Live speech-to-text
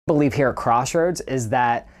Believe here at Crossroads is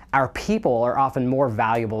that our people are often more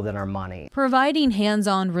valuable than our money. Providing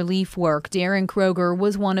hands-on relief work, Darren Kroger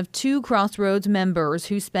was one of 2 Crossroads members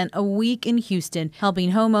who spent a week in Houston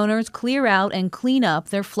helping homeowners clear out and clean up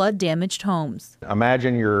their flood-damaged homes.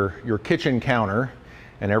 Imagine your kitchen counter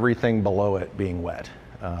and everything below it being wet.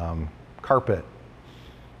 Carpet,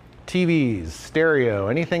 TVs, stereo,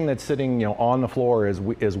 anything that's sitting on the floor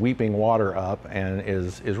is weeping water up and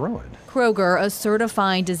is ruined. Kroger, a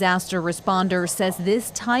certified disaster responder, says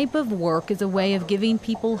this type of work is a way of giving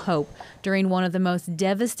people hope during one of the most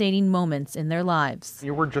devastating moments in their lives.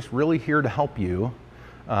 We're just really here to help you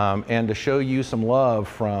and to show you some love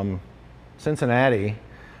from Cincinnati,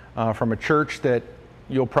 from a church that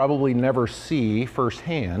you'll probably never see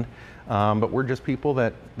firsthand. But we're just people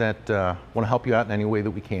that want to help you out in any way that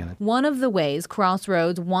we can. One of the ways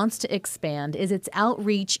Crossroads wants to expand is its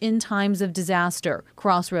outreach in times of disaster.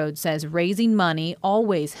 Crossroads says raising money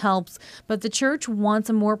always helps, but the church wants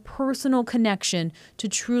a more personal connection to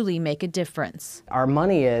truly make a difference. Our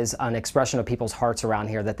money is an expression of people's hearts around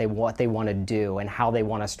here, that what they want to do and how they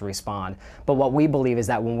want us to respond. But what we believe is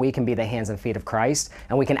that when we can be the hands and feet of Christ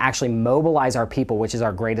and we can actually mobilize our people, which is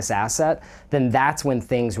our greatest asset, then that's when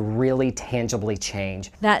things really tangibly change.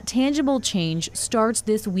 That tangible change starts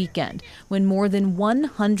this weekend when more than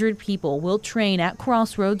 100 people will train at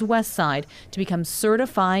Crossroads West Side to become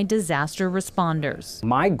certified disaster responders.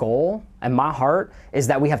 My goal and my heart is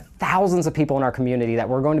that we have thousands of people in our community that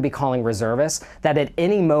we're going to be calling reservists, that at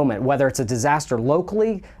any moment, whether it's a disaster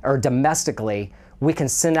locally or domestically, we can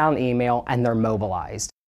send out an email and they're mobilized.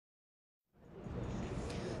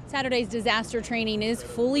 Saturday's disaster training is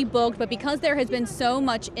fully booked, but because there has been so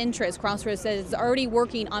much interest, Crossroads says it's already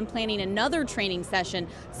working on planning another training session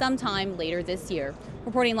sometime later this year.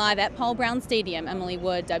 Reporting live at Paul Brown Stadium, Emily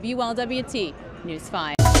Wood, WLWT News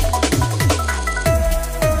 5.